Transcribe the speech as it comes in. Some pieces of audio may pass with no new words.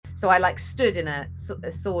So I like stood in a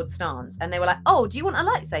sword stance, and they were like, "Oh, do you want a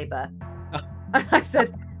lightsaber?" And I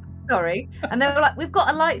said, "Sorry." And they were like, "We've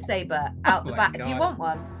got a lightsaber out the my back. Do you God. want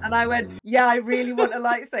one?" And I went, "Yeah, I really want a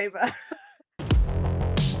lightsaber."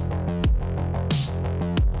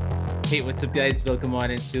 Hey, what's up, guys? Welcome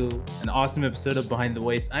on into an awesome episode of Behind the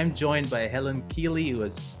Voice. I'm joined by Helen Keely, who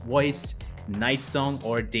has voiced Nightsong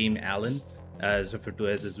or Dame Aylin, as referred to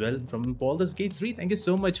as well, from Baldur's Gate 3. Thank you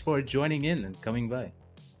so much for joining in and coming by.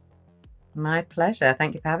 My pleasure.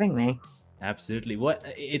 Thank you for having me. Absolutely.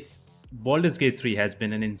 Baldur's Gate 3 has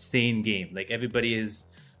been an insane game. Like, everybody has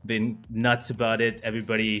been nuts about it.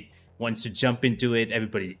 Everybody wants to jump into it.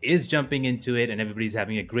 Everybody is jumping into it, and everybody's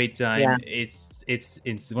having a great time. Yeah.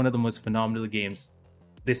 It's one of the most phenomenal games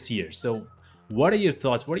this year. So, what are your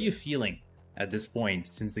thoughts? What are you feeling at this point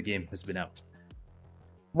since the game has been out?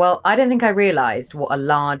 Well, I don't think I realized what a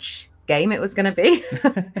large game it was going to be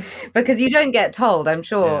because you don't get told. I'm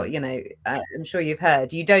sure, I'm sure you've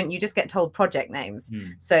heard. You just get told project names.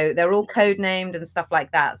 So they're all code named and stuff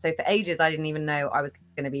like that. So for ages, I didn't even know I was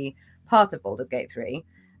going to be part of Baldur's Gate 3.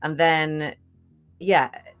 And then,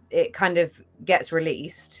 it kind of gets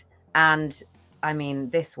released. And I mean,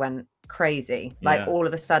 this went crazy. Like all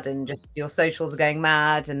of a sudden, just your socials are going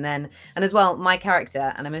mad. And as well, my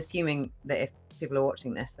character, and I'm assuming that if people are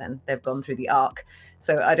watching this, then they've gone through the arc,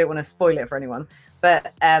 so I don't want to spoil it for anyone,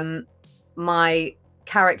 but my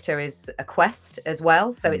character is a quest as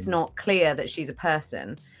well, so it's not clear that she's a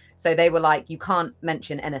person. So they were like, you can't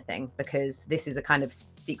mention anything because this is a kind of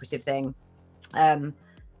secretive thing.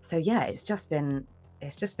 So yeah, it's just been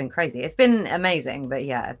crazy. It's been amazing, but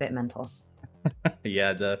yeah, a bit mental.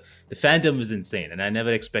 Yeah, the fandom was insane, and I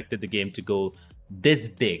never expected the game to go this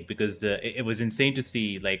big, because it was insane to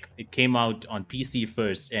see. Like, it came out on PC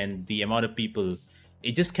first, and the amount of people,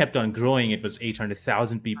 it just kept on growing. It was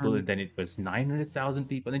 800,000 people, and then it was 900,000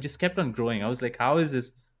 people, and it just kept on growing. I was like, how is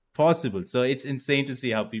this possible? So it's insane to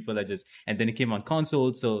see how people are just, and then it came on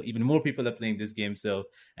console, so even more people are playing this game. So,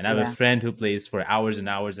 and I have a friend who plays for hours and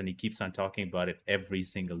hours, and he keeps on talking about it every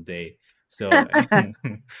single day. So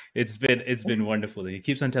it's been wonderful. And he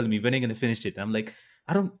keeps on telling me, when are you gonna finish it? And I'm like,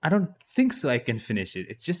 I don't think so I can finish it.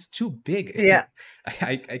 It's just too big. Yeah.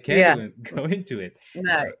 I can't even go into it.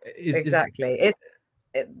 No, exactly.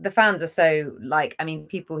 The fans are so, like, I mean,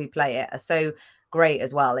 people who play it are so great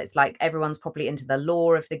as well. It's like everyone's probably into the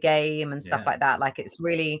lore of the game and stuff like that. Like, it's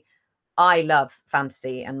really, I love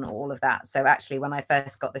fantasy and all of that. So actually, when I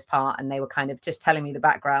first got this part and they were kind of just telling me the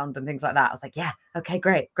background and things like that, I was like, yeah, okay,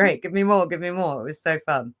 great. Give me more. It was so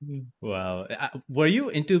fun. Wow. Were you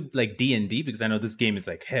into like D&D? Because I know this game is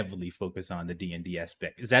like heavily focused on the D&D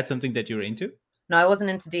aspect. Is that something that you're into? No, I wasn't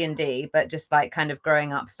into D&D, but just like kind of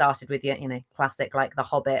growing up, started with classic like The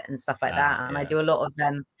Hobbit and stuff like that. And I do a lot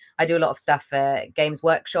of stuff for Games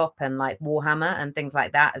Workshop and like Warhammer and things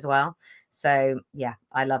like that as well. So yeah,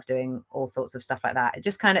 I love doing all sorts of stuff like that. It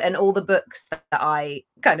just kind of, and all the books that I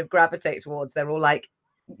kind of gravitate towards, they're all like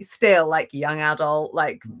still like young adult,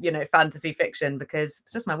 like, fantasy fiction, because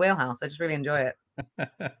it's just my wheelhouse. I just really enjoy it.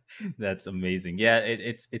 That's amazing. Yeah,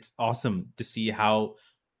 it's awesome to see how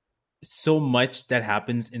so much that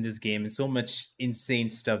happens in this game, and so much insane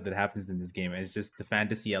stuff that happens in this game. It's just the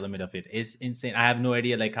fantasy element of it is insane. I have no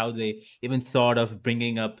idea like how they even thought of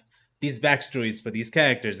bringing up these backstories for these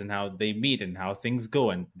characters and how they meet and how things go,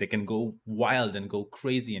 and they can go wild and go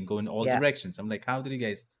crazy and go in all directions. I'm like, how did you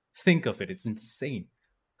guys think of it? It's insane.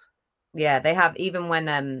 Yeah, they have, even when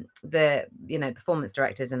the performance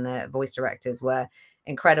directors and the voice directors were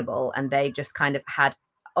incredible, and they just kind of had,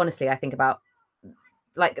 honestly, I think about,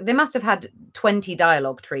 like, they must have had 20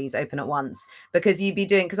 dialogue trees open at once, because you'd be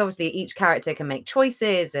doing, because obviously each character can make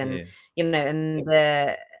choices, and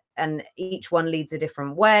and each one leads a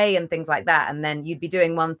different way and things like that, and then you'd be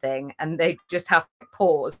doing one thing and they just have to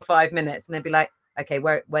pause 5 minutes and they'd be like, okay,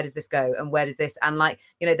 where does this go, and where does this, and like,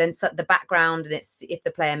 then the background, and it's, if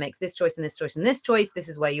the player makes this choice and this choice and this choice, this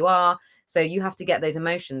is where you are. So you have to get those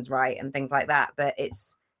emotions right and things like that. But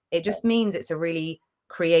it just means it's a really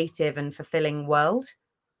creative and fulfilling world,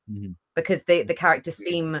 because the characters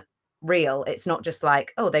seem real. It's not just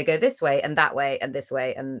like, oh, they go this way and that way and this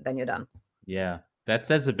way and then you're done. Yeah, that's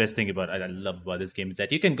the best thing about, I love about this game, is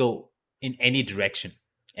that you can go in any direction,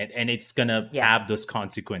 and it's gonna have those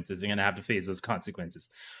consequences. You're gonna have to face those consequences,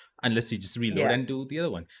 unless you just reload and do the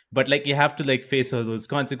other one. But like, you have to like face all those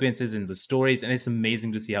consequences in the stories, and it's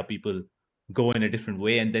amazing to see how people go in a different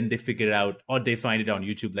way, and then they figure it out, or they find it on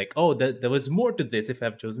YouTube, like, oh, there was more to this if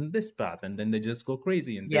I've chosen this path, and then they just go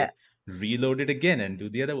crazy and they reload it again and do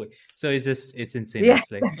the other way. So it's insane.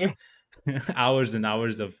 It's like hours and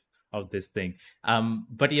hours of this thing.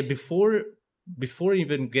 But yeah, before before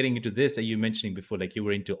even getting into this, you mentioning before, like you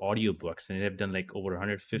were into audiobooks and you have done like over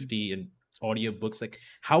 150 in audiobooks. Like,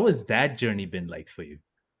 how has that journey been like for you?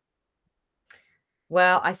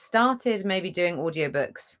 Well, I started maybe doing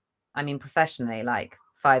audiobooks, I mean, professionally, like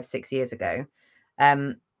 5, 6 years ago.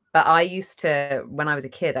 Um, but I used to, when I was a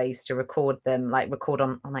kid, I used to record them, like record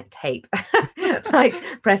on like tape, like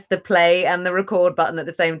press the play and the record button at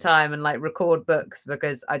the same time and like record books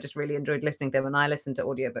because I just really enjoyed listening to them. And I listened to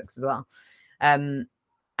audiobooks as well. Um,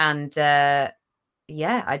 and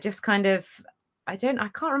yeah, I just kind of, I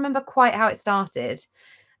can't remember quite how it started.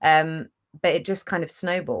 Um, but it just kind of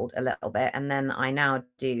snowballed a little bit. And then I now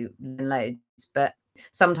do loads, but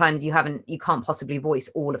sometimes you can't possibly voice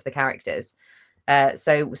all of the characters.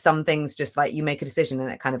 So some things just like you make a decision and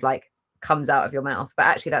it kind of like comes out of your mouth. But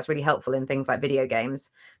actually, that's really helpful in things like video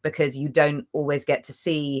games because you don't always get to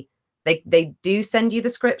see. They do send you the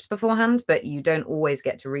script beforehand, but you don't always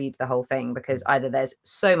get to read the whole thing because either there's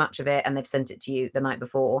so much of it and they've sent it to you the night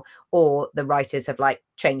before, or the writers have like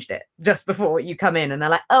changed it just before you come in and they're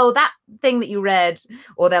like, oh, that thing that you read,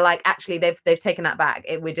 or they're like, actually they've taken that back.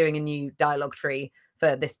 We're doing a new dialogue tree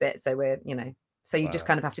for this bit, so we're so you just Wow.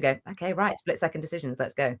 kind of have to go, okay, right, split second decisions,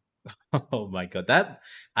 let's go. Oh my God. That,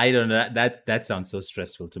 I don't know. That sounds so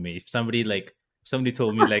stressful to me. If somebody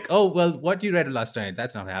told me like, oh, well, what you read last night,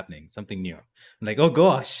 that's not happening. Something new. I'm like, oh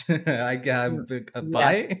gosh, I got a Yeah,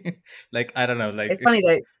 buy. Like, I don't know. Like, it's funny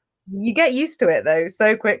though, you get used to it though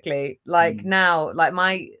so quickly. Like mm, now, like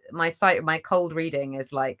my cold reading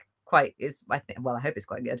is like quite is I think, well, I hope it's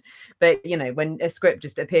quite good. But when a script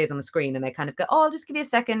just appears on the screen and they kind of go, oh, I'll just give you a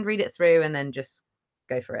second, read it through, and then just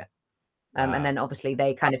go for it. And wow. then obviously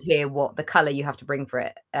they kind of hear what the color you have to bring for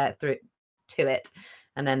it through to it,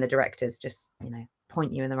 and then the directors just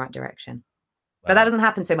point you in the right direction. But that Wow. doesn't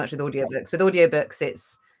happen so much with audiobooks. With audiobooks,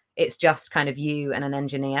 it's just kind of you and an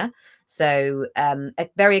engineer. So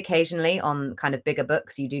very occasionally on kind of bigger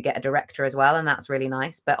books, you do get a director as well, and that's really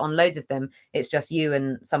nice. But on loads of them, it's just you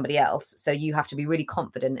and somebody else. So you have to be really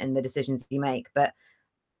confident in the decisions you make. But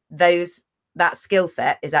that skill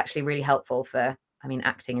set is actually really helpful for, I mean,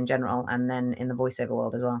 acting in general, and then in the voiceover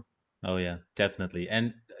world as well. Oh yeah, definitely.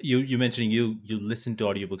 And you mentioning you listen to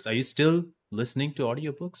audiobooks. Are you still listening to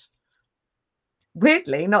audiobooks?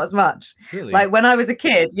 Weirdly, not as much. Really? Like when I was a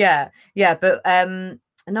kid, yeah. But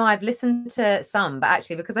no, I've listened to some, but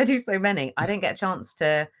actually because I do so many, I don't get a chance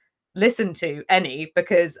to listen to any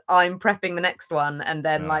because I'm prepping the next one and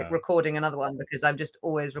then like Uh, recording another one because I'm just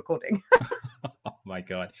always recording. oh my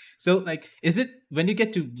God. So like, is it when you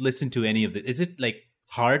get to listen to any of it, is it like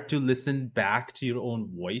hard to listen back to your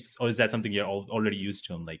own voice, or is that something you're already used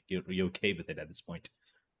to and like you're okay with it at this point?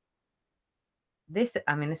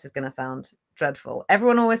 I mean, this is going to sound dreadful.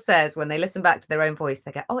 Everyone always says when they listen back to their own voice,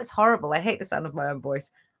 they go, oh, it's horrible. I hate the sound of my own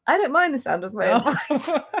voice. I don't mind the sound of my own voice.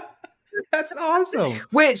 Oh, that's awesome.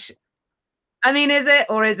 Which, I mean, is it,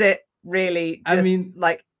 or is it really I just mean,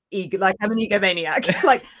 like like I'm an egomaniac?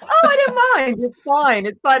 Like, oh, I don't mind. It's fine.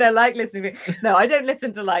 It's fine. I like listening. No, I don't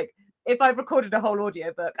listen to like if I've recorded a whole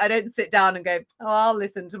audiobook, I don't sit down and go, oh, I'll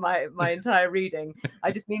listen to my entire reading.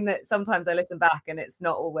 I just mean that sometimes I listen back and it's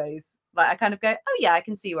not always like I kind of go, oh yeah, I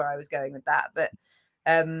can see where I was going with that. But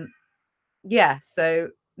yeah, so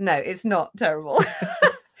no, it's not terrible.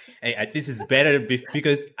 hey, this is better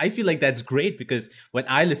because I feel like that's great because when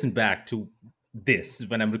I listen back to this,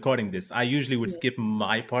 when I'm recording this, I usually would skip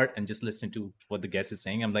my part and just listen to what the guest is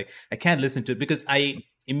saying. I'm like, I can't listen to it because I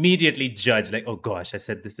immediately judge, like, oh gosh, I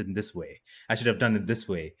said this in this way. I should have done it this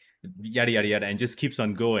way, yada, yada, yada, and just keeps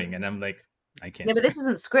on going. And I'm like, I Yeah, can't. but this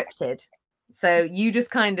isn't scripted. So you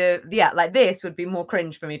just kind of, yeah, like this would be more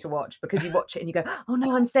cringe for me to watch because you watch it and you go, oh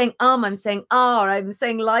no, I'm saying I'm saying are, I'm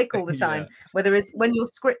saying like all the Yeah. time. Whereas when you're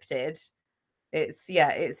scripted,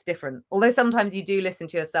 it's different. Although sometimes you do listen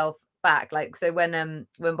to yourself back. Like so when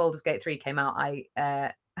Baldur's Gate 3 came out, I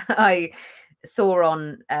I saw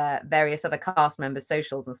on various other cast members'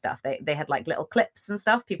 socials and stuff. They had like little clips and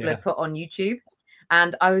stuff people Yeah. had put on YouTube.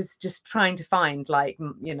 And I was just trying to find like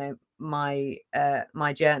my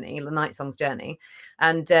journey, the Nightsong's journey,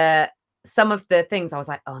 and some of the things I was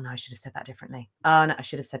like, oh no, I should have said that differently. Oh no, I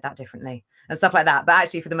should have said that differently, and stuff like that. But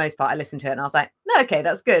actually, for the most part, I listened to it and I was like, no, okay,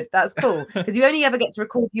 that's good, that's cool, because you only ever get to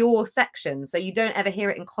record your section, so you don't ever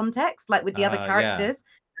hear it in context like with the other Yeah. characters,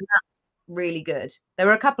 and that's really good. There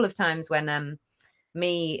were a couple of times when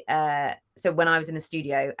so when I was in the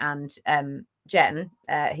studio and Jen,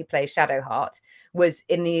 who plays Shadowheart, was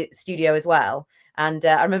in the studio as well. And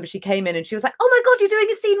I remember she came in and she was like, oh my God, you're doing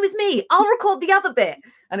a scene with me. I'll record the other bit.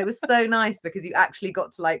 And it was so nice because you actually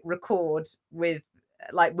got to like record with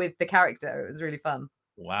the character. It was really fun.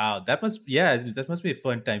 Wow, that must be a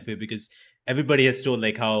fun time for you because everybody has told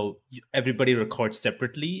like how everybody records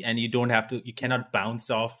separately, and you cannot bounce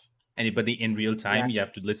off anybody in real time. You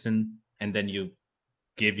have to listen, and then you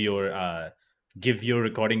give your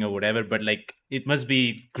recording or whatever. But like, it must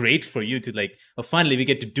be great for you to like, oh, finally we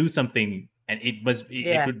get to do something, and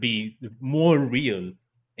it would be more real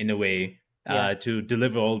in a way to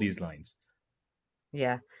deliver all these lines.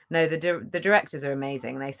 Yeah. No, the directors are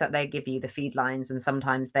amazing. They give you the feed lines, and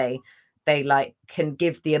sometimes they like can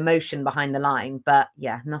give the emotion behind the line. But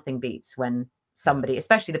yeah, nothing beats when somebody,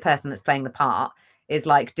 especially the person that's playing the part, is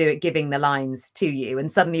like giving the lines to you,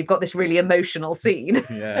 and suddenly you've got this really emotional scene,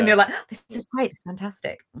 and you're like, this is great, it's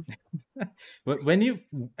fantastic. When you,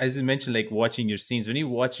 as you mentioned, like watching your scenes, when you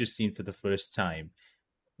watch your scene for the first time,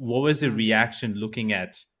 what was the reaction looking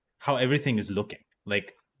at how everything is looking,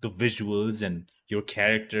 like the visuals and your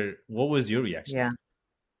character? What was your reaction? Yeah,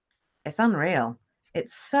 it's unreal.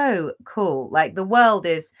 It's so cool. Like the world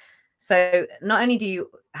is, so not only do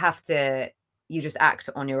you just act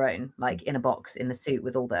on your own, like in a box in the suit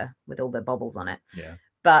with all the bobbles on it,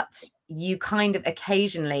 but you kind of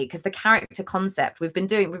occasionally, because the character concept we've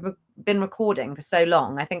been recording for so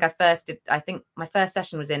long. I think my first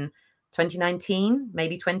session was in 2019,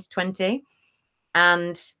 maybe 2020,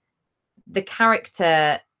 and the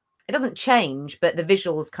character, it doesn't change, but the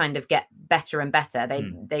visuals kind of get better and better.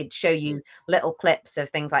 They show you little clips of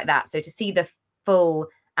things like that. So to see the full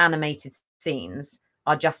animated scenes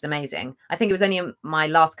are just amazing. I think it was only in my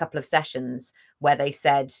last couple of sessions where they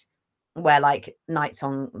said, where like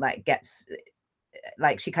Nightsong like gets,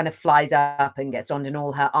 like she kind of flies up and gets donned in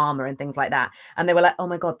all her armor and things like that, and they were like, oh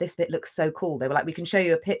my god, this bit looks so cool. They were like, we can show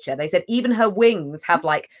you a picture. They said even her wings have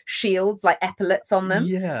like shields, like epaulets on them.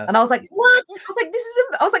 And I was like, what? I was like,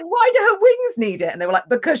 I was like, why do her wings need it? And they were like,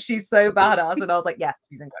 because she's so badass. And I was like, yes,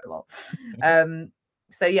 she's incredible.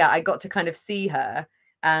 So yeah, I got to kind of see her,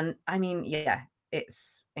 and I mean, yeah,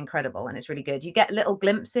 it's incredible, and it's really good. You get little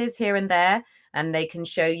glimpses here and there, and they can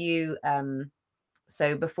show you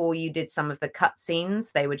so before you did some of the cut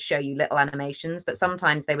scenes, they would show you little animations, but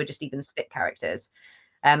sometimes they were just even stick characters.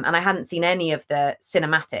 And I hadn't seen any of the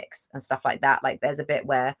cinematics and stuff like that. Like there's a bit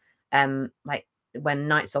where like when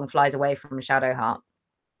Nightsong flies away from Shadowheart,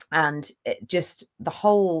 and it just,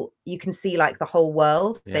 you can see like the whole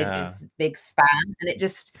world. They did this big span, and it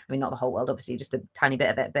just, I mean, not the whole world, obviously, just a tiny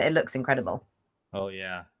bit of it, but it looks incredible. Oh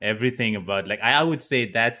yeah, everything about, like, I would say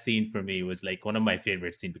that scene for me was like one of my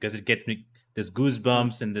favorite scenes, because it gets me, there's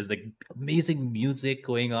goosebumps and there's like amazing music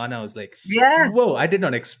going on. I was like, whoa, I did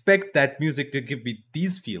not expect that music to give me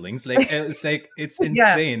these feelings. Like it's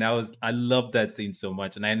insane. I love that scene so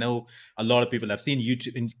much. And I know a lot of people, I've seen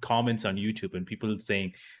YouTube in comments on YouTube, and people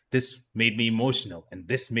saying this made me emotional and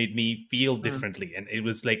this made me feel differently. And it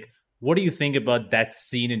was like, what do you think about that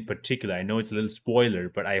scene in particular? I know it's a little spoiler,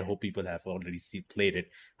 but I hope people have already played it.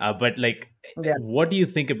 But like, what do you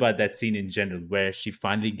think about that scene in general, where she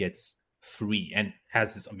finally gets free and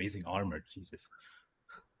has this amazing armor? Jesus.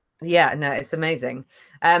 Yeah, no, it's amazing.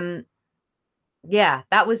 Yeah,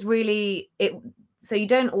 that was really it. So you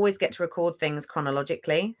don't always get to record things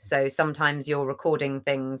chronologically. So sometimes you're recording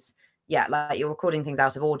things, like you're recording things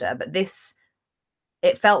out of order. But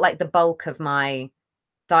it felt like the bulk of my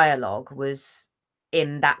dialogue was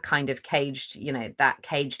in that kind of caged, that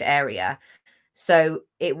caged area. So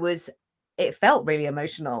it felt really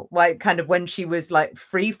emotional, like kind of when she was like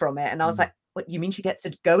free from it. And I was like, what, you mean she gets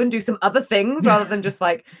to go and do some other things rather than just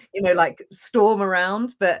like, like storm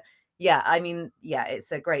around? But yeah, I mean, yeah,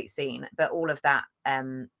 it's a great scene. But all of that,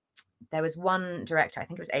 there was one director, I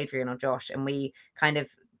think it was Adrian or Josh, and we kind of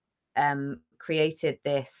created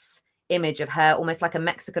this image of her almost like a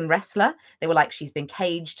Mexican wrestler. They were like, she's been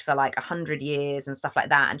caged for like 100 years and stuff like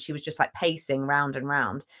that, and she was just like pacing round and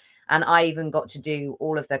round. And I even got to do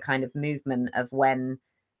all of the kind of movement of when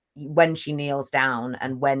she kneels down,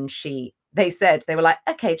 and when they were like,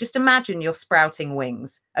 okay, just imagine you're sprouting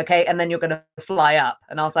wings, okay, and then you're going to fly up.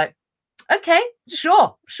 And I was like, okay,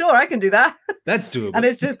 sure, I can do that. That's doable. And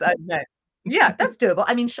it's just, no. Yeah, that's doable.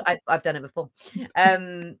 I mean, I've done it before.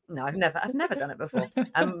 No, I've never done it before.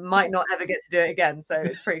 I might not ever get to do it again, so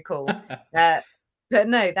it's pretty cool. But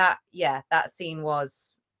no, that scene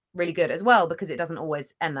was really good as well, because it doesn't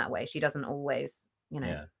always end that way. She doesn't always,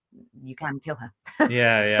 you can kill her.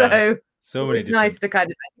 So it was nice to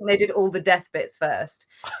kind of, I think they did all the death bits first,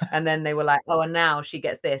 and then they were like, oh, and now she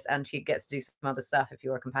gets this, and she gets to do some other stuff if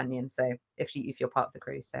you're a companion. So if you're part of the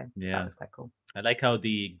crew, so that was quite cool. I like how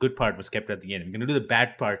the good part was kept at the end. I'm gonna do the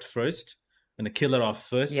bad part first. I'm gonna kill her off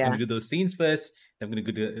first. I'm gonna do those scenes first. I'm gonna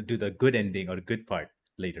do the good ending or the good part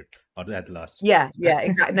later or at last. Yeah,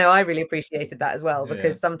 exactly. No, I really appreciated that as well, Yeah.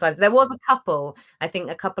 because sometimes there was a couple, I think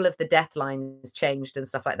a couple of the death lines changed and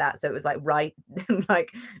stuff like that. So it was like, right,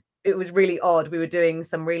 like it was really odd. We were doing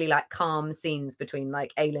some really like calm scenes between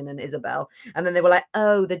like Aylin and Isabel. And then they were like,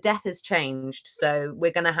 oh, the death has changed. So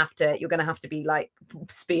you're going to have to be like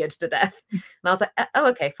speared to death. And I was like, oh,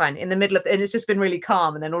 okay, fine. In the middle of, and it's just been really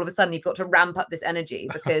calm. And then all of a sudden you've got to ramp up this energy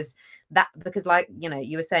because like, you know,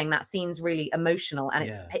 you were saying that scene's really emotional and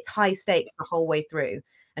it's high stakes the whole way through.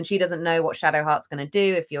 And she doesn't know what Shadowheart's going to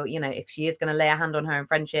do, if you're, you know, if she is going to lay a hand on her in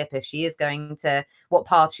friendship, if she is going to, what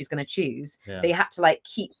path she's going to choose. So you had to like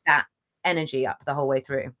keep that energy up the whole way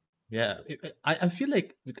through. Yeah, I feel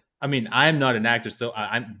like, I mean, I'm not an actor, so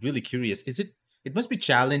I'm really curious. It must be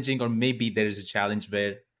challenging, or maybe there is a challenge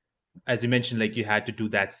where, as you mentioned, like you had to do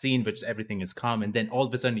that scene, but everything is calm, and then all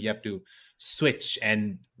of a sudden you have to switch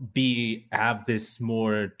and have this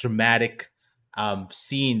more dramatic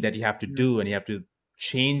scene that you have to do, and you have to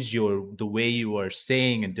change the way you are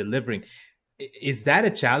saying and delivering. Is that a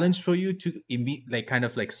challenge for you to like kind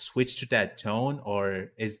of like switch to that tone,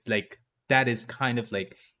 or is like that is kind of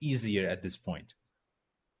like easier at this point?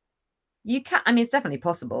 You can, I mean, it's definitely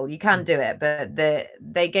possible. You can do it, but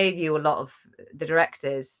they gave you a lot of, the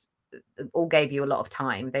directors all gave you a lot of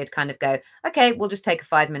time. They'd kind of go, okay, we'll just take a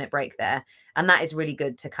 5-minute break there. And that is really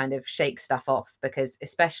good to kind of shake stuff off, because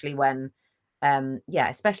especially when,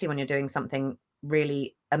 especially when you're doing something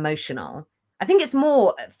really emotional. I think it's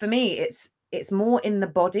more, for me, it's more in the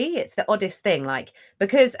body. It's the oddest thing, like,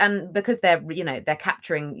 because they're, you know, they're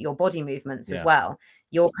capturing your body movements as well.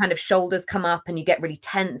 Your kind of shoulders come up and you get really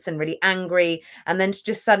tense and really angry, and then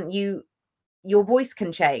just sudden your voice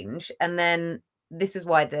can change. And then this is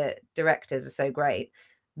why the directors are so great.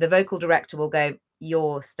 The vocal director will go,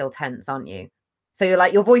 you're still tense, aren't you? So you're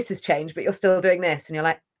like, your voice has changed, but you're still doing this. And you're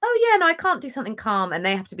like, oh yeah, no, I can't do something calm. And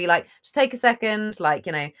they have to be like, just take a second, like,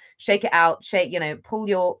 you know, shake it out, you know, pull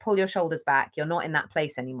your shoulders back. You're not in that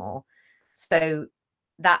place anymore. So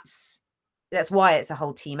that's why it's a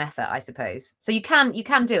whole team effort, I suppose. So you can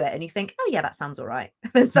do it and you think, oh yeah, that sounds all right.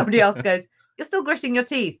 And then somebody else goes, you're still gritting your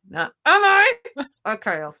teeth. No, am I?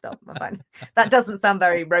 Okay, I'll stop. I'm fine. That doesn't sound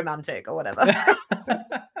very romantic or whatever.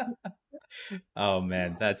 Oh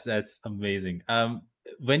man, that's amazing.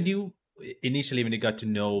 When you initially when you got to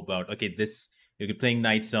know about, okay, this you're playing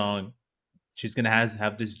Nightsong, she's gonna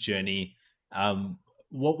have this journey.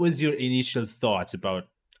 What was your initial thoughts about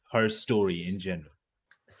her story in general?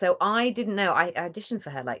 So I didn't know. I auditioned for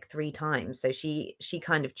her like 3 times. So she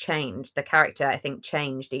kind of changed. The character, I think,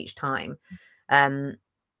 changed each time. Um,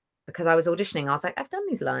 because I was auditioning, I was like, I've done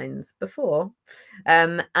these lines before.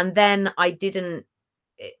 And then I didn't,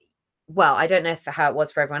 well, I don't know how it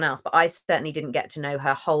was for everyone else, but I certainly didn't get to know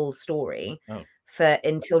her whole story Oh, for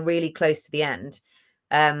until really close to the end.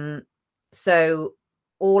 So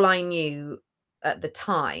all I knew at the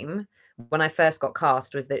time when I first got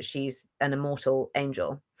cast was that she's an immortal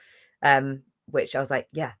angel. Which I was like,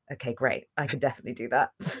 yeah, okay, great. I could definitely do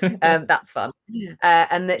that. That's fun.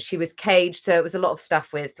 And that she was caged. So it was a lot of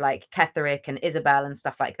stuff with like Ketherick and Isabel and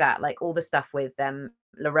stuff like that. Like all the stuff with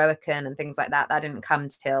Leroican and things like that. That didn't come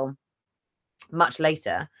till much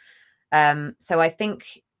later. So I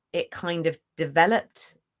think it kind of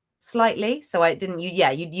developed slightly. So I didn't,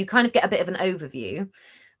 you kind of get a bit of an overview.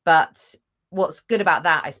 But what's good about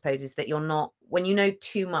that, I suppose, is that you're not, when you know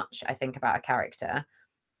too much, I think, about a character,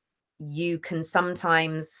 you can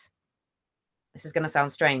sometimes, this is going to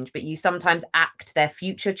sound strange, but you sometimes act their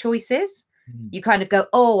future choices. You kind of go,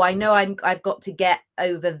 oh, I know I've got to get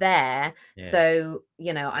over there. yeah. So,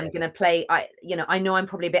 you know, I'm going to play, I know I'm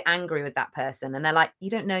probably a bit angry with that person. And they're like, you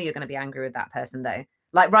don't know you're going to be angry with that person though.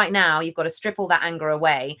 Like right now, you've got to strip all that anger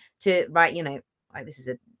away to, right, you know, like, this is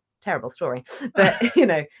a terrible story, but you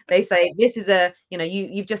know, they say this is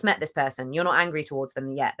you've just met this person. You're not angry towards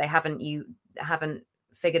them yet. You haven't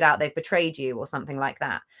figured out they've betrayed you or something like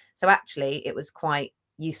that. So actually it was quite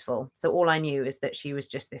useful. So all I knew is that she was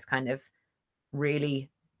just this kind of really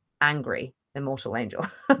angry immortal angel.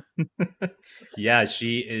 Yeah,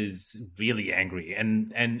 she is really angry,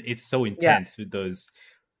 and it's so Yeah. intense with those,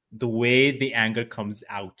 the way the anger comes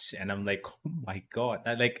out, and I'm like, oh my god.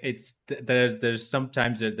 Like it's there's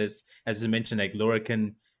sometimes there's, as you mentioned, like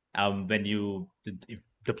Lorican, when if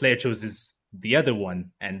the player chooses the other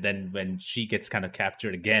one, and then when she gets kind of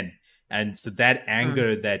captured again, and so that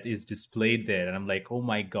anger that is displayed there, and I'm like, oh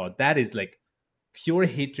my god, that is like pure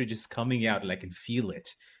hatred just coming out. Like, I can feel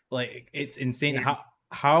it. Like it's insane. Yeah.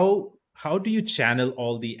 How do you channel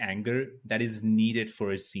all the anger that is needed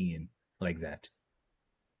for a scene like that?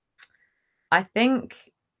 I think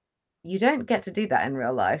you don't get to do that in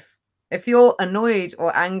real life. If you're annoyed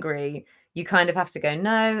or angry, you kind of have to go,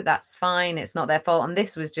 no, that's fine. It's not their fault. And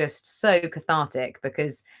this was just so cathartic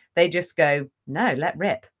because they just go, no, let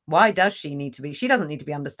rip. Why does she need to be? She doesn't need to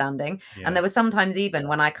be understanding. And there were sometimes even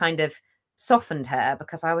when I kind of softened her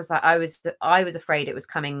because I was like, I was afraid it was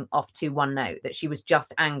coming off to one note, that she was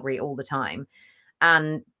just angry all the time.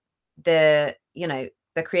 And the,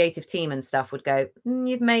 the creative team and stuff would go,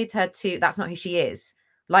 you've made her too, that's not who she is.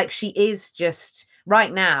 Like, she is just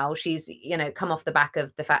right now, she's, come off the back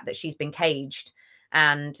of the fact that she's been caged,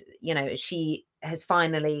 and, she has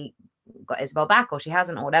finally got Isabel back, or she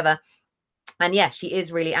hasn't, or whatever. And yeah, she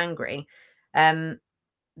is really angry. There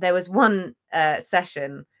was one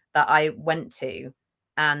session that I went to,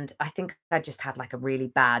 and I think I just had like a really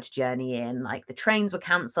bad journey in. Like, the trains were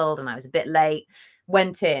cancelled and I was a bit late.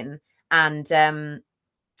 Went in, and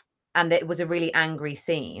it was a really angry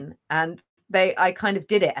scene. And I kind of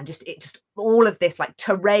did it, and just all of this like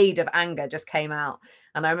tirade of anger just came out.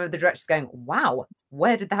 And I remember the directors going, wow,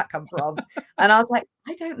 where did that come from? And I was like,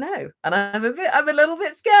 I don't know. And I'm a little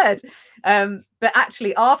bit scared. But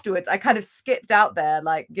actually afterwards, I kind of skipped out there,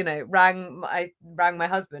 like, rang my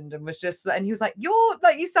husband and was just, and he was like,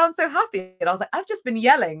 you sound so happy. And I was like, I've just been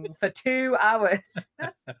yelling for 2 hours.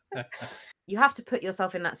 You have to put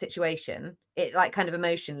yourself in that situation. It, like, kind of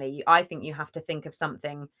emotionally, I think you have to think of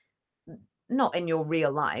something not in your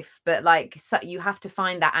real life, but like, so you have to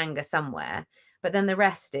find that anger somewhere. But then the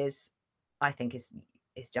rest is, I think, is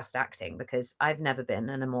just acting, because I've never been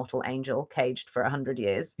an immortal angel caged for 100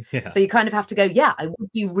 years. Yeah. So you kind of have to go, yeah, I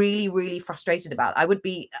would be really, really frustrated about it. I would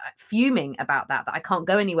be fuming about that I can't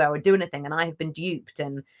go anywhere or do anything, and I have been duped.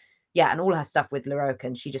 And yeah, and all her stuff with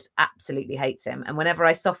Larocan, she just absolutely hates him. And whenever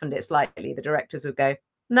I softened it slightly, the directors would go,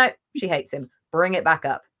 no, she hates him. Bring it back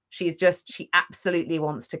up. She absolutely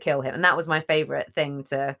wants to kill him. And that was my favorite thing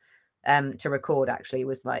to record, actually,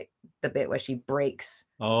 was like the bit where she breaks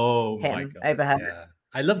him over her. Yeah.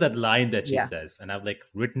 I love that line that she says, and I've like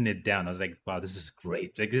written it down. I was like, wow, this is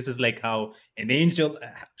great. Like, this is like how an angel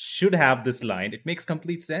should have this line. It makes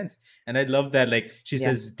complete sense. And I love that, like, she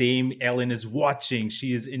says, Dame Aylin is watching.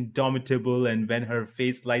 She is indomitable. And when her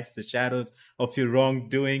face lights the shadows of your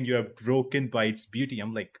wrongdoing, you are broken by its beauty.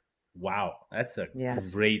 I'm like, wow, that's a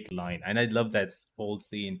great line. And I love that whole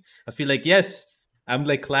scene. I feel like, yes, I'm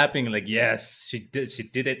like clapping, like, yes, she did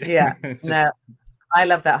it. Yeah. No, I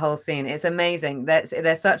love that whole scene. It's amazing.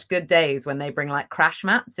 There's such good days when they bring like crash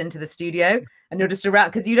mats into the studio, and you're just around,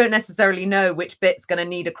 because you don't necessarily know which bit's going to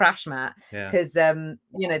need a crash mat. Because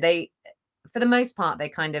they, for the most part, they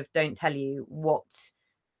kind of don't tell you what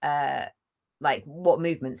what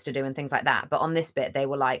movements to do and things like that. But on this bit, they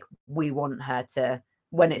were like, we want her to,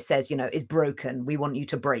 when it says, is broken, we want you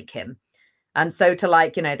to break him. And so to,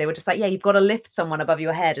 like, they were just like, yeah, you've got to lift someone above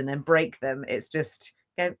your head and then break them. It's just,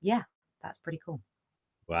 yeah, that's pretty cool.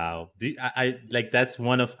 Wow. I like, that's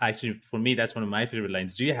one of, actually, for me, that's one of my favorite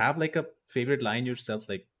lines. Do you have like a favorite line yourself,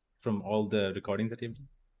 like from all the recordings that you've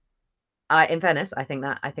done? In fairness, I think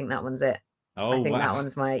that one's it. Oh, I think wow. that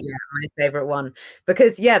one's my favorite one,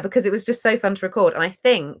 because it was just so fun to record. And I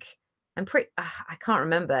think I can't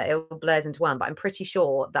remember, it all blurs into one, but I'm pretty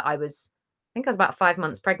sure that I was about 5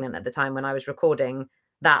 months pregnant at the time when I was recording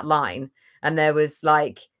that line. And there was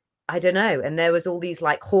like, I don't know, and there was all these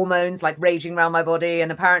like hormones like raging around my body,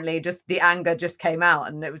 and apparently just the anger just came out,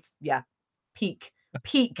 and it was peak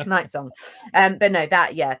Nightsong. But no,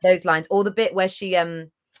 those lines, or the bit where she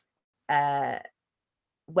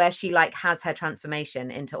like has her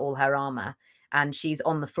transformation into all her armor, and she's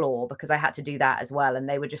on the floor, because I had to do that as well, and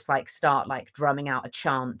they would just like start like drumming out a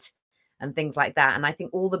chant and things like that. And I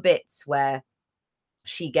think all the bits where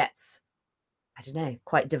she gets, I don't know,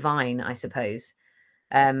 quite divine, I suppose,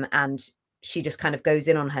 and she just kind of goes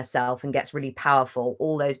in on herself and gets really powerful,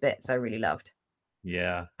 all those bits I really loved.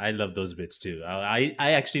 Yeah, I love those bits too. I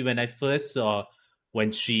actually, when I first saw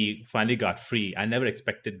when she finally got free, I never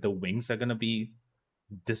expected the wings are gonna be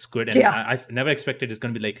this good, and I've never expected it's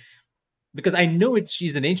gonna be like, because I know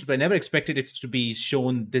she's an angel, but I never expected it to be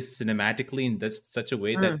shown this cinematically in such a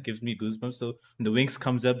way that gives me goosebumps. So when the wings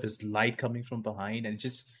comes up, there's light coming from behind, and it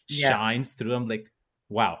just shines through. I'm like,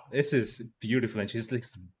 wow, this is beautiful. And she's like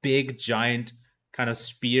this big, giant kind of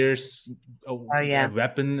spears,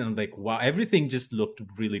 weapon. And I'm like, wow, everything just looked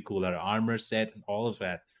really cool. Her armor set and all of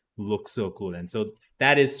that looks so cool. And so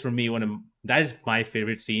that is, for me, that is my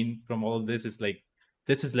favorite scene from all of this. Is like,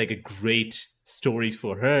 this is like a great story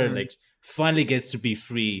for her. Like, finally gets to be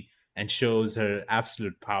free and shows her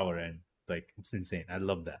absolute power, and like, it's insane. I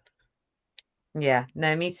love that. Yeah,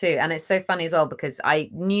 no, me too. And it's so funny as well, because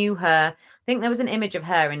I knew her, I think there was an image of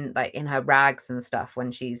her in her rags and stuff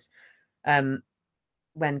when she's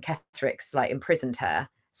when Ketherix like imprisoned her.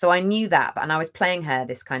 So I knew that, and I was playing her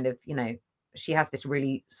this kind of, she has this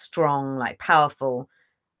really strong, like powerful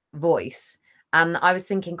voice. And I was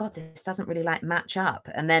thinking, God, this doesn't really like match up.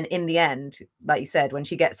 And then in the end, like you said, when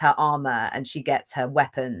she gets her armor and she gets her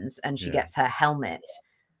weapons and she gets her helmet,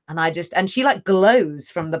 and she like glows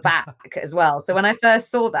from the back as well. So when I first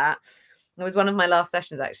saw that, it was one of my last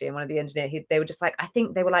sessions actually, and one of the engineers, they were just like, I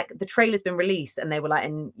think they were like, the trailer's been released, and they were like,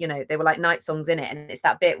 and they were like Nightsong's in it, and it's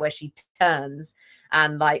that bit where she turns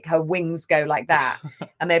and like her wings go like that,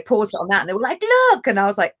 and they paused it on that, and they were like, look, and I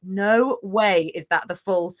was like, no way is that the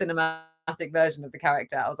full cinematic version of the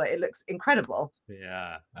character. I was like, it looks incredible.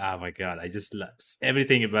 Yeah. Oh my god, I just love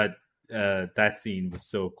everything about that scene was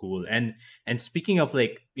so cool. And speaking of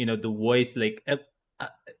like the voice, like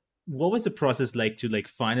what was the process like to like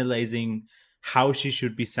finalizing how she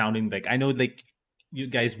should be sounding? Like I know like you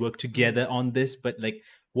guys work together on this, but like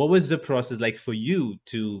what was the process like for you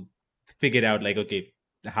to figure out like okay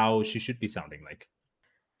how she should be sounding like?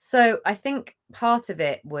 So I think part of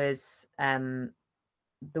it was the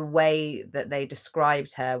way that they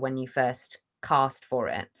described her when you first cast for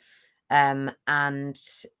it. And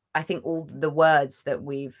I think all the words that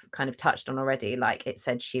we've kind of touched on already, like it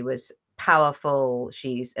said she was powerful,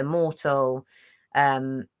 she's immortal.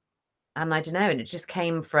 And I don't know, and it just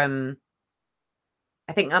came from,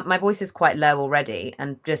 I think my voice is quite low already.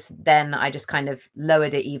 And just then I just kind of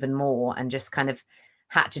lowered it even more and just kind of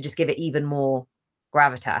had to just give it even more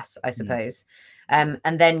gravitas, I suppose. And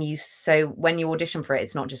then so when you audition for it,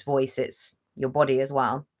 it's not just voice, it's your body as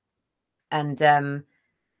well. And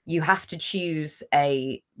you have to choose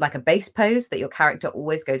a base pose that your character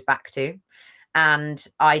always goes back to. And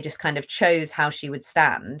I just kind of chose how she would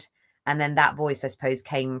stand. And then that voice, I suppose,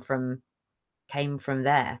 came from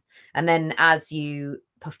there. And then as you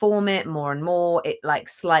perform it more and more, it like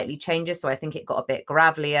slightly changes. So I think it got a bit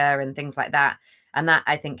gravelier and things like that. And that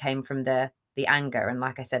I think came from the anger. And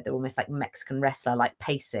like I said, they're almost like Mexican wrestler, like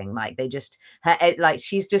pacing, like they just like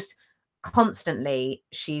she's just constantly,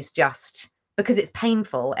 she's just, because it's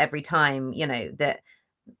painful every time, that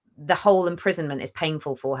the whole imprisonment is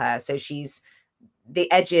painful for her. So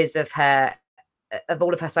the edges of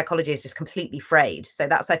all of her psychology is just completely frayed. So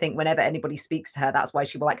that's, I think, whenever anybody speaks to her, that's why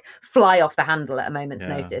she will like fly off the handle at a moment's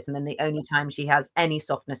notice. And then the only time she has any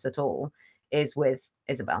softness at all is with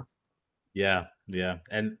Isabel. Yeah,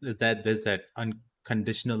 and that there's that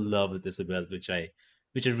unconditional love with Isabel, which I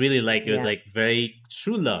really like. It was like very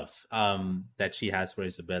true love that she has for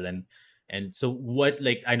Isabel. And so what,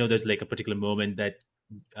 like I know there's like a particular moment that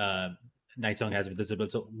uh Nightsong has with Isabel.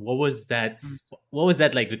 So what was that? What was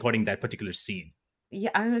that like recording that particular scene?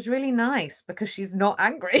 Yeah, I mean, it was really nice because she's not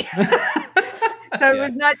angry. So it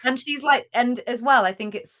was nice. And she's like, and as well, I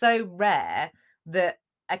think it's so rare that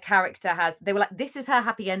a character they were like, this is her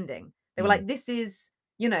happy ending. They were like, this is,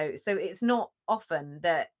 so it's not often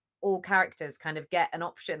that all characters kind of get an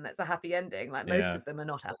option that's a happy ending. Like most of them are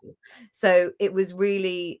not happy. So it was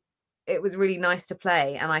really nice to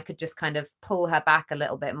play. And I could just kind of pull her back a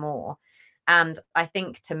little bit more. And I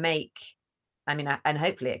think and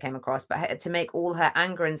hopefully it came across, but to make all her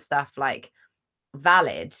anger and stuff like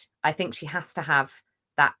valid, I think she has to have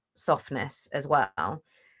that softness as well.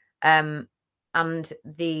 And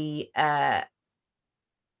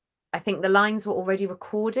I think the lines were already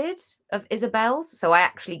recorded of Isabel's. So I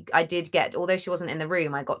did get, although she wasn't in the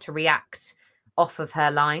room, I got to react off of her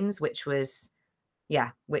lines, which was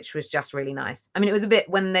just really nice. I mean, it was a bit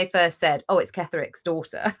when they first said, oh, it's Ketheric's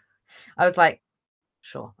daughter. I was like,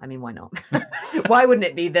 sure. I mean, why not? Why wouldn't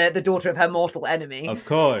it be the daughter of her mortal enemy? Of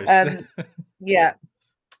course. Yeah.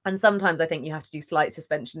 And sometimes I think you have to do slight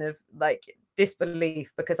suspension of like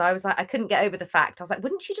disbelief, because I was like, I couldn't get over the fact. I was like,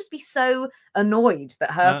 wouldn't she just be so annoyed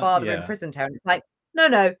that her father imprisoned her? And it's like,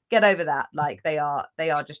 no, get over that. Like they are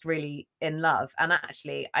just really in love. And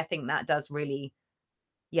actually, I think that does really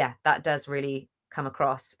come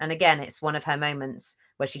across. And again, it's one of her moments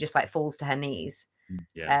where she just like falls to her knees.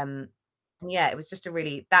 It was just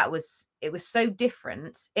it was so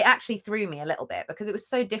different. It actually threw me a little bit because it was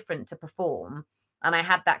so different to perform. And I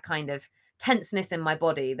had that kind of tenseness in my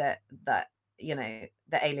body that that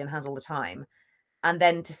Aylin has all the time. And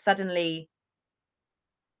then to suddenly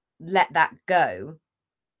let that go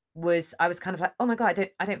I was kind of like, oh my God,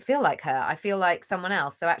 I don't feel like her. I feel like someone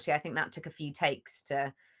else. So actually, I think that took a few takes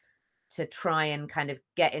to try and kind of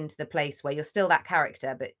get into the place where you're still that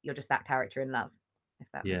character, but you're just that character in love, if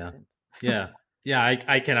that makes sense.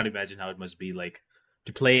 I cannot imagine how it must be like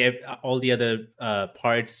to play all the other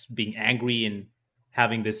parts, being angry and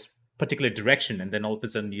having this particular direction, and then all of a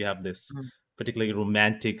sudden you have this particularly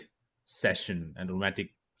romantic session and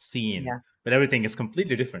romantic scene but everything is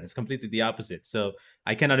completely different. It's completely the opposite. So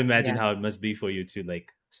I cannot imagine how it must be for you to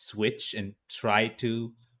like switch and try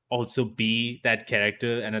to also be that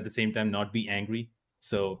character and at the same time not be angry.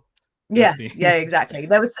 So yeah, exactly.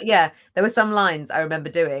 There were some lines I remember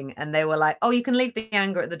doing, and they were like, "Oh, you can leave the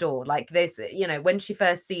anger at the door." Like this, when she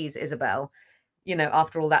first sees Isabel,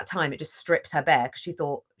 after all that time, it just strips her bare because she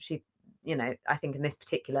thought I think in this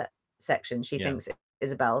particular section, she thinks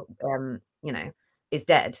Isabel, is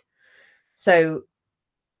dead. So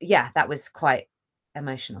yeah, that was quite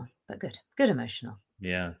emotional, but good emotional.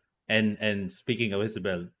 Yeah. And speaking of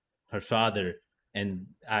Isabel, her father, and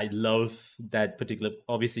I love that particular,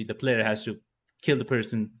 obviously the player has to kill the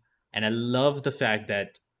person, and I love the fact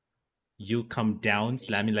that you come down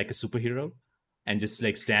slamming like a superhero and just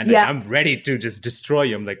like stand like I'm ready to just destroy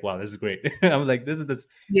you. I'm like, wow, this is great. I'm like, this is this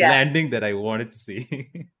landing that I wanted to see.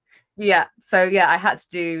 Yeah. So yeah, I had to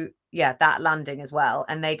do that landing as well.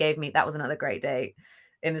 And they gave me, that was another great day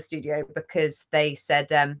in the studio, because they said,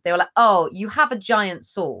 they were like, "Oh, you have a giant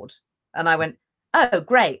sword." And I went, "Oh,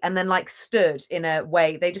 great." And then like stood in a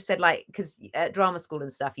way, they just said like, because at drama school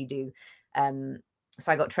and stuff you do,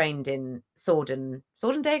 so I got trained in sword and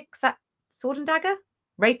dagger,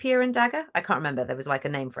 rapier and dagger. I can't remember. There was like a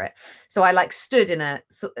name for it. So I like stood in a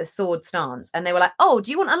sword stance, and they were like, "Oh,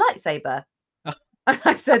 do you want a lightsaber?" And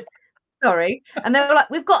I said, "Sorry." And they were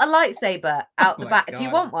like, "We've got a lightsaber out the back. Do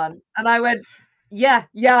you want one?" And I went, yeah,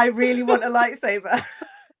 I really want a lightsaber.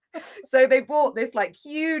 So they bought this like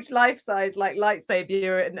huge life-size like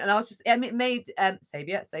lightsaber, and I was just, it made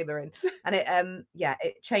saber in, and it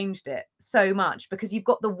it changed it so much because you've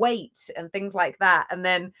got the weight and things like that. And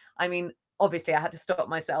then I mean, obviously I had to stop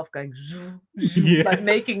myself going like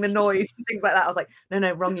making the noise and things like that. I was like,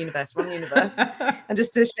 no, wrong universe, and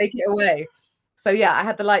just to shake it away. So yeah, I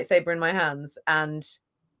had the lightsaber in my hands, and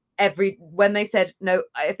when they said no,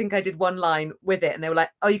 I think I did one line with it, and they were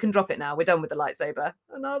like, "Oh, you can drop it now. We're done with the lightsaber."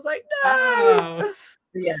 And I was like, "No."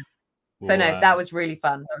 Yeah. So no, that was really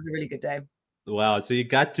fun. That was a really good day. Wow. So you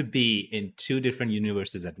got to be in two different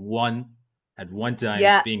universes at one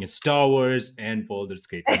time, being a Star Wars and Baldur's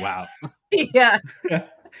Gate. Wow. Yeah.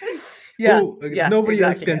 Nobody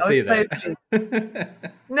else can say that.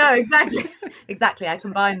 No, exactly. Exactly. I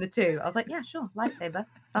combined the two. I was like, yeah, sure. Lightsaber.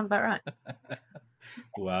 Sounds about right.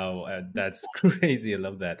 Wow. That's crazy. I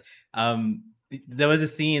love that. There was a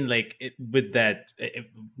scene like with that,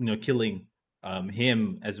 killing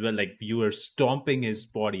him as well. Like you were stomping his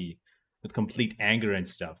body with complete anger and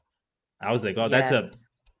stuff. I was like, oh, that's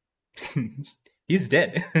he's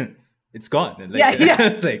dead. It's gone. Like,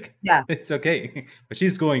 it's like, it's okay. But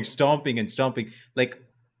she's going stomping and stomping. Like,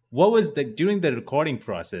 what was during the recording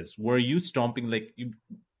process? Were you stomping like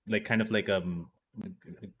kind of like a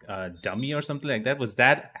dummy or something like that? Was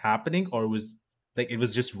that happening, or was like it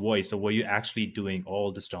was just voice, or were you actually doing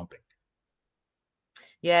all the stomping?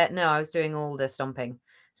 Yeah, no, I was doing all the stomping.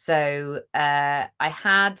 So I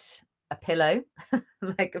had a pillow,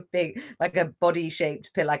 like a body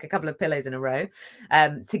shaped pillow, like a couple of pillows in a row,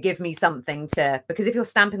 to give me something to, because if you're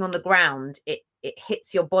stamping on the ground, it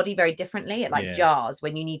hits your body very differently. It like jars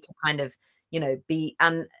when you need to kind of, be,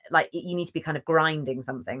 and like you need to be kind of grinding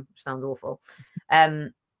something, which sounds awful.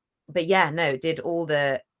 But yeah, no, did all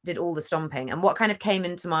the stomping. And what kind of came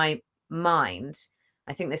into my mind,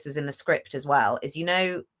 I think this was in the script as well, is in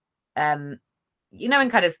kind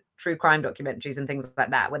of true crime documentaries and things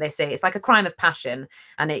like that, where they say it's like a crime of passion,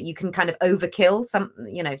 and you can kind of overkill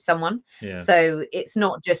someone. So it's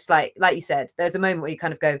not just like you said, there's a moment where you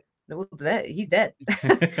kind of go, well, he's dead.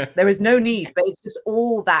 There is no need, but it's just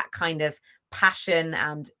all that kind of passion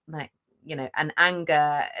and like, and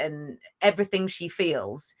anger and everything she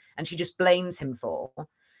feels, and she just blames him for.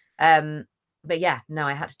 But yeah, no,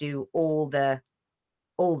 I had to do all the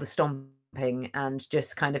stomping and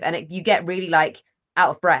just kind of, and you get really like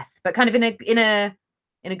out of breath, but kind of in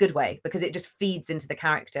a good way, because it just feeds into the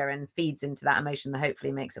character and feeds into that emotion that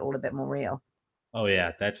hopefully makes it all a bit more real. Oh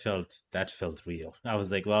yeah, that felt real. I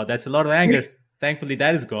was like, well, that's a lot of anger. Thankfully,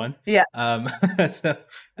 that is gone. Yeah. So,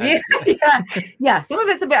 yeah. Some of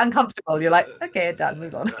it's a bit uncomfortable. You're like, okay, done,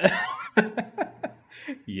 move on.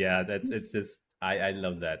 Yeah, it's just I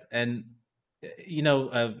love that. And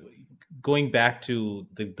going back to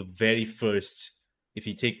the very first, if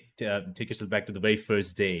you take yourself back to the very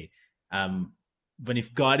first day, when you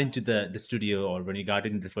got into the studio, or when you got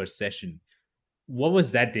into the first session, what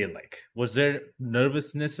was that day like? Was there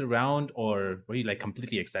nervousness around, or were you like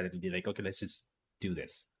completely excited to be like, okay, let's just do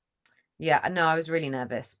this? Yeah, no, I was really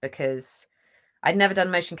nervous because I'd never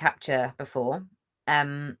done motion capture before.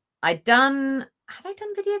 Had I done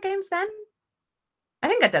video games then? I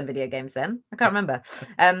think I'd done video games then. I can't remember.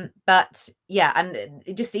 But yeah, and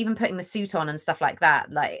just even putting the suit on and stuff like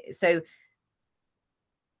that. Like, so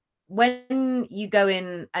when you go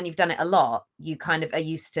in and you've done it a lot, you kind of are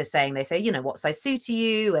used to saying, they say, you know, what size suit are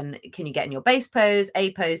you? And can you get in your base pose,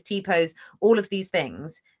 A pose, T pose, all of these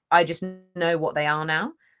things. I just know what they are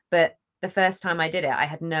now. But the first time I did it, I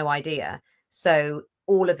had no idea. So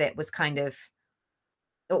all of it was kind of,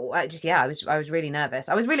 I was really nervous.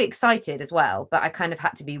 I was really excited as well, but I kind of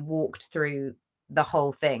had to be walked through the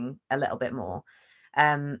whole thing a little bit more.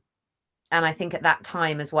 And I think at that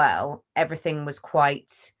time as well, everything was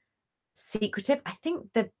quite secretive. I think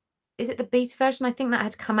is it the beta version? I think that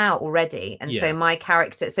had come out already. And so my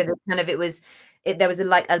character, so the kind of, there was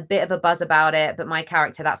like a bit of a buzz about it, but my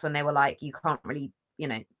character, that's when they were like, you can't really, you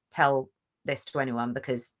know, tell this to anyone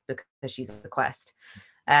because she's a quest.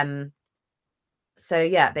 So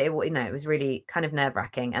yeah, but it was really kind of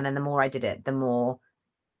nerve-wracking. And then the more I did it, the more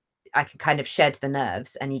I could kind of shed the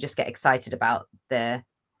nerves, and you just get excited about the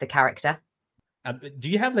character.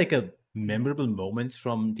 Do you have like a memorable moments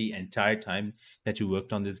from the entire time that you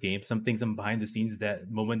worked on this game? Some behind the scenes,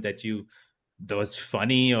 that moment that was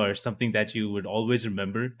funny, or something that you would always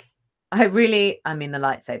remember? I mean, the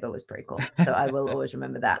lightsaber was pretty cool, so I will always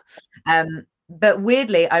remember that. But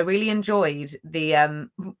weirdly, I really enjoyed the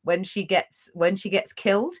when she gets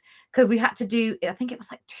killed, because we had to do, I think it was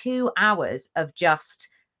like 2 hours of just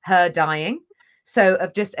her dying. So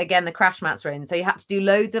of just, again, the crash mats were in, so you had to do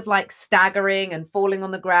loads of like staggering and falling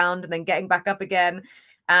on the ground and then getting back up again.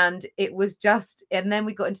 And it was just, and then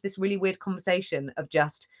we got into this really weird conversation of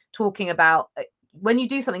just talking about when you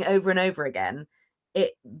do something over and over again,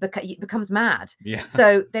 it becomes mad. Yeah.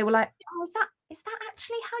 So they were like, oh, is that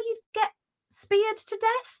actually how you'd get speared to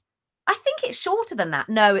death? I think it's shorter than that.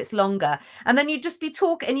 No, it's longer. And then you'd just be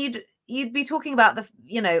talking, and you'd be talking about the,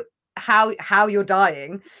 you know, how you're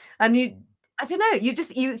dying, and I don't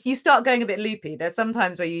know, you start going a bit loopy. There's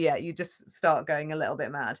sometimes where you just start going a little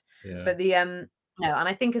bit mad. Yeah. But the no, and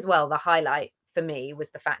I think as well, the highlight for me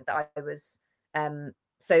was the fact that I was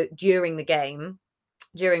so during the game,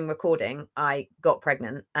 during recording, I got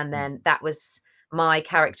pregnant, and then that was my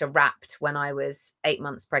character wrapped when I was 8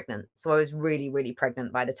 months pregnant. So I was really, really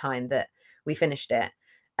pregnant by the time that we finished it.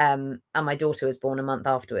 And my daughter was born a month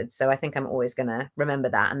afterwards. So I think I'm always going to remember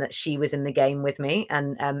that, and that she was in the game with me.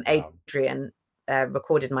 And Adrian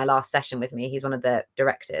recorded my last session with me. He's one of the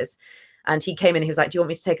directors. And he came in, he was like, do you want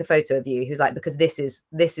me to take a photo of you? He was like, because this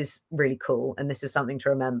is really cool, and this is something to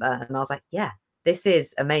remember. And I was like, yeah, this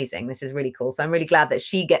is amazing. This is really cool. So I'm really glad that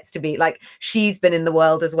she gets to be like, she's been in the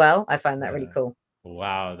world as well. I find that really cool.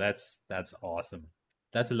 Wow, that's awesome.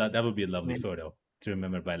 That's a lot. That would be a lovely photo to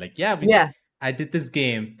remember by. Like, I did this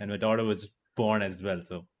game, and my daughter was born as well.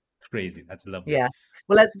 So crazy. That's lovely. Yeah.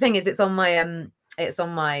 Well, that's the thing, is it's on my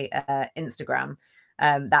Instagram,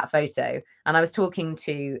 that photo. And I was talking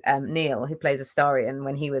to Neil, who plays Astarion,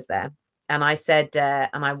 when he was there, and I said,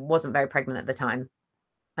 and I wasn't very pregnant at the time,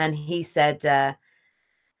 and he said, I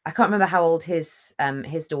can't remember how old his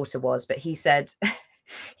daughter was, but he said,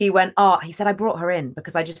 he said, I brought her in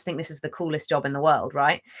because I just think this is the coolest job in the world,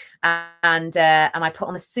 right? And I put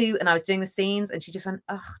on the suit, and I was doing the scenes, and she just went,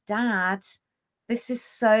 oh, Dad, this is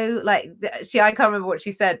so like, I can't remember what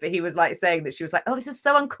she said, but he was like saying that she was like, oh, this is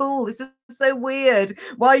so uncool. This is so weird.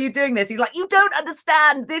 Why are you doing this? He's like, you don't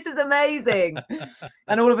understand. This is amazing.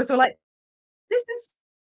 And all of us were like, this is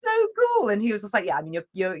so cool. And he was just like, yeah, I mean,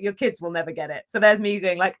 your kids will never get it. So there's me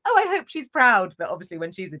going like, oh, I hope she's proud. But obviously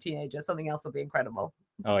when she's a teenager, something else will be incredible.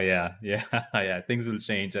 Oh yeah. Yeah. Things will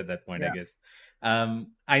change at that point, I guess.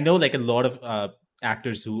 I know like a lot of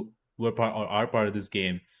actors who were part or are part of this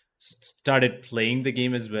game started playing the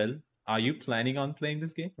game as well. Are you planning on playing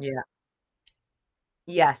this game? Yeah.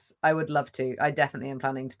 Yes, I would love to. I definitely am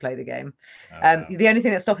planning to play the game. The only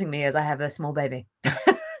thing that's stopping me is I have a small baby.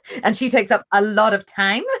 And she takes up a lot of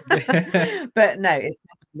time. But no, it's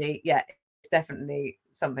definitely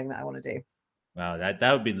something that I want to do. Wow,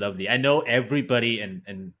 that would be lovely. I know everybody,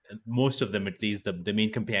 and most of them, at least the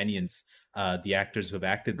main companions, the actors who have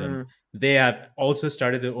acted them, they have also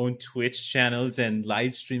started their own Twitch channels and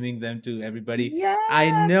live streaming them to everybody. Yeah.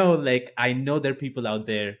 I know there are people out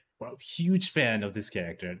there who are a huge fan of this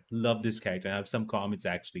character, love this character. I have some comments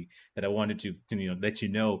actually that I wanted to let you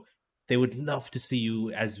know. They would love to see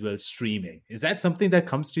you as well streaming. Is that something that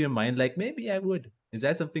comes to your mind? Like, maybe I would. Is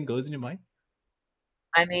that something goes in your mind?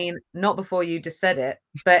 I mean, not before you just said it,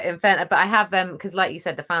 but in fact, but I have them, because like you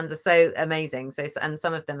said, the fans are so amazing. So, and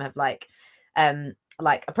some of them have like,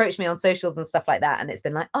 like approached me on socials and stuff like that, and it's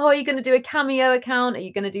been like, oh, are you going to do a cameo account? Are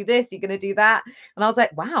you going to do this? Are you going to do that? And I was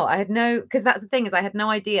like, wow, I had no, because that's the thing, is I had no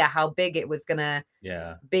idea how big it was going to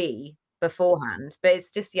be beforehand. But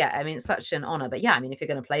it's just, yeah, I mean, it's such an honor. But yeah, I mean, if you're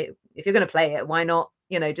going to play it, why not,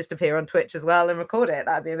 you know, just appear on Twitch as well and record it?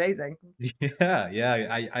 That'd be amazing.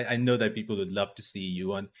 Yeah. I know that people would love to see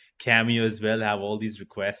you on Cameo as well, have all these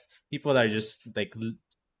requests. People are just like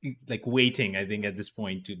waiting, I think, at this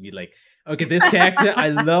point to be like, okay, this character I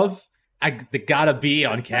love, they gotta be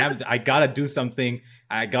on cam. I gotta do something.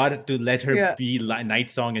 I gotta to let her be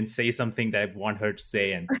Nightsong and say something that I want her to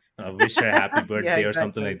say, and wish her happy birthday or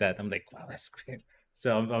something like that. I'm like, wow, that's great.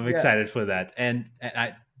 So I'm excited for that. And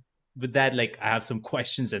I, with that, like, I have some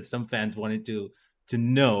questions that some fans wanted to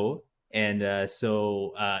know. And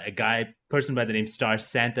so a person by the name Star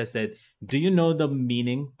Santa said, do you know the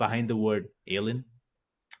meaning behind the word Aylin?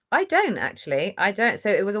 I don't actually. I don't. So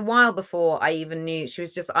it was a while before I even knew she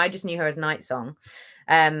was I just knew her as Nightsong.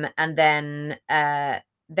 And then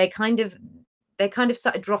they kind of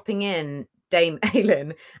started dropping in Dame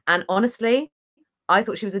Aylin. And honestly, I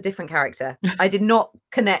thought she was a different character. I did not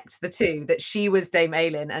connect the two, that she was Dame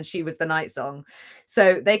Aylin and she was the Nightsong.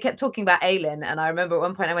 So they kept talking about Aylin. And I remember at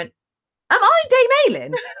one point I went, am I Dame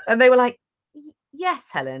Aylin? And they were like, yes,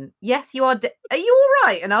 Helen. Yes, you are. Are you all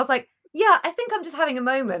right? And I was like, yeah, I think I'm just having a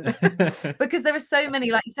moment. Because there are so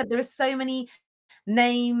many, like you said, there are so many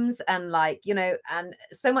names and, like, you know, and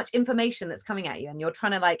so much information that's coming at you, and you're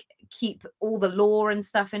trying to like keep all the lore and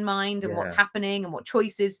stuff in mind and what's happening and what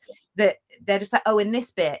choices, that they're just like, oh, in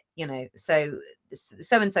this bit, you know, so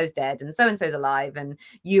and so's dead and so's alive, and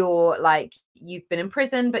you're like, you've been in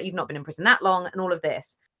prison but you've not been in prison that long, and all of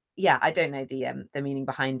this. Yeah, I don't know the meaning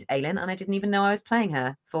behind Aylin, and I didn't even know I was playing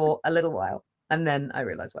her for a little while, and then I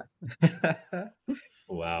realized why.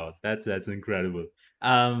 Wow, that's incredible.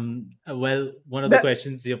 Well, one of the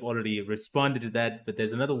questions you've already responded to that, but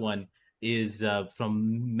there's another one is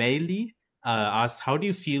from Meili. Asks, how do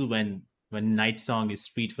you feel when Nightsong is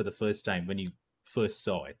freed for the first time, when you first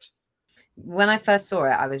saw it? When I first saw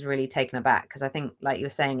it, I was really taken aback, because I think, like you were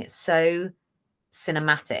saying, it's so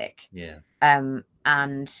cinematic. Yeah.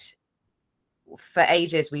 And for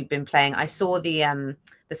ages we've been playing. I saw the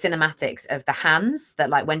cinematics of the hands, that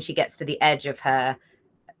like when she gets to the edge of her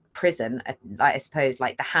prison, I suppose,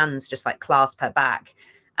 like the hands just like clasp her back.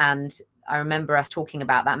 And I remember us talking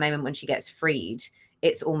about that moment when she gets freed.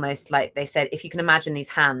 It's almost like they said, if you can imagine these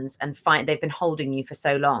hands and they've been holding you for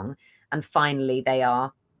so long, and finally they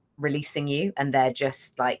are releasing you, and they're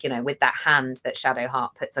just like, you know, with that hand that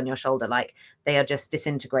Shadowheart puts on your shoulder, like they are just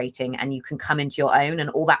disintegrating, and you can come into your own,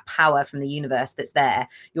 and all that power from the universe that's there,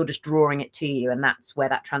 you're just drawing it to you, and that's where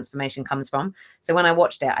that transformation comes from. So when I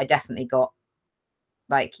watched it, I definitely got,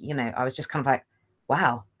 like, you know, I was just kind of like,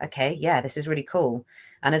 wow, okay, yeah, this is really cool.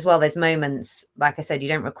 And as well, there's moments, like I said, you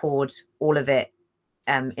don't record all of it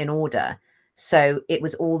in order. So it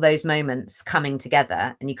was all those moments coming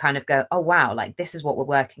together, and you kind of go, oh, wow, like this is what we're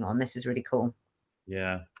working on. This is really cool.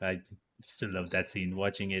 Yeah, I still love that scene,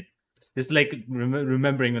 watching it. Just like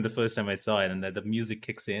remembering when the first time I saw it and that the music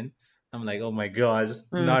kicks in. I'm like, oh my gosh,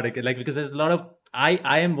 not again. Like, because there's a lot of, I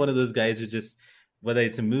am one of those guys who just, whether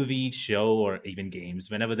it's a movie, show, or even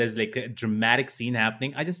games, whenever there's like a dramatic scene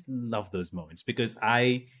happening, I just love those moments, because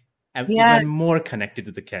I am even more connected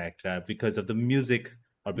to the character because of the music,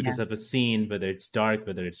 or because of a scene, whether it's dark,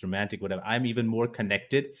 whether it's romantic, whatever. I'm even more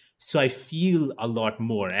connected. So I feel a lot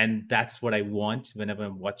more. And that's what I want whenever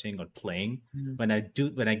I'm watching or playing. When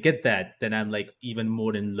I get that, then I'm like even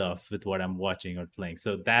more in love with what I'm watching or playing.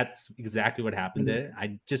 So that's exactly what happened there.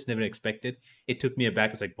 I just never expected. It took me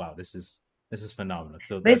aback. It's like, wow, this is phenomenal.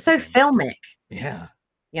 So but it's so filmic. Yeah.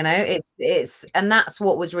 You know, it's and that's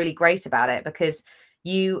what was really great about it, because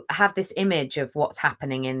you have this image of what's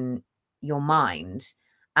happening in your mind.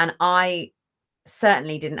 And I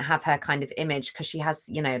certainly didn't have her kind of image, because she has,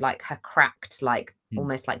 you know, like her cracked, like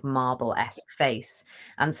almost like marble-esque face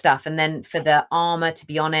and stuff. And then for the armor to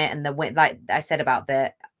be on it, and the like I said about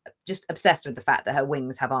the, just obsessed with the fact that her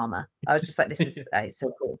wings have armor. I was just like, this is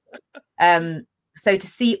so cool. So to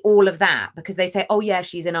see all of that, because they say, oh yeah,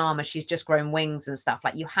 she's in armor, she's just grown wings and stuff,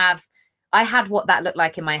 like I had what that looked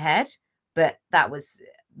like in my head, but that was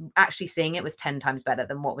actually, seeing it was 10 times better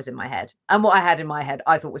than what was in my head. And what I had in my head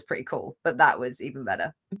I thought was pretty cool, but that was even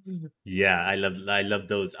better. Yeah, I love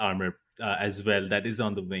those armor as well, that is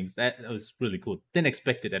on the wings. That was really cool. Didn't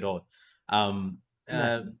expect it at all.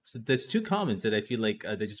 So there's two comments that I feel like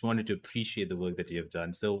they just wanted to appreciate the work that you have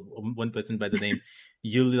done. So one person by the name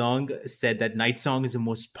Yulong said that Nightsong is the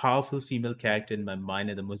most powerful female character in my mind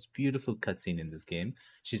and the most beautiful cutscene in this game.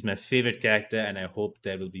 She's my favorite character, and I hope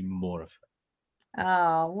there will be more of her.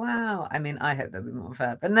 Oh wow. I mean, I hope there'll be more of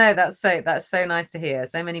her. But no, that's so nice to hear.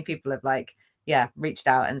 So many people have like, yeah, reached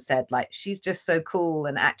out and said like she's just so cool.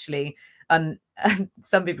 And actually,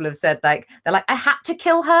 some people have said like they're like, I had to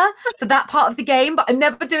kill her for that part of the game, but I'm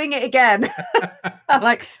never doing it again. I'm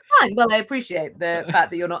like, fine. Well, I appreciate the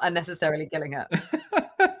fact that you're not unnecessarily killing her.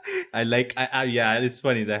 Yeah, it's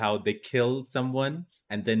funny that how they kill someone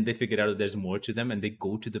and then they figure out that there's more to them and they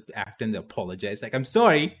go to the actor and they apologize. Like, I'm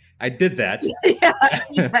sorry, I did that. Yeah,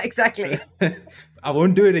 exactly. I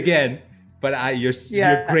won't do it again. But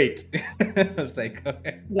you're great. I was like,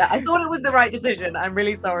 okay. Yeah, I thought it was the right decision. I'm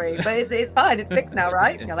really sorry, but it's fine. It's fixed now,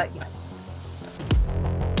 right? You're like, yeah.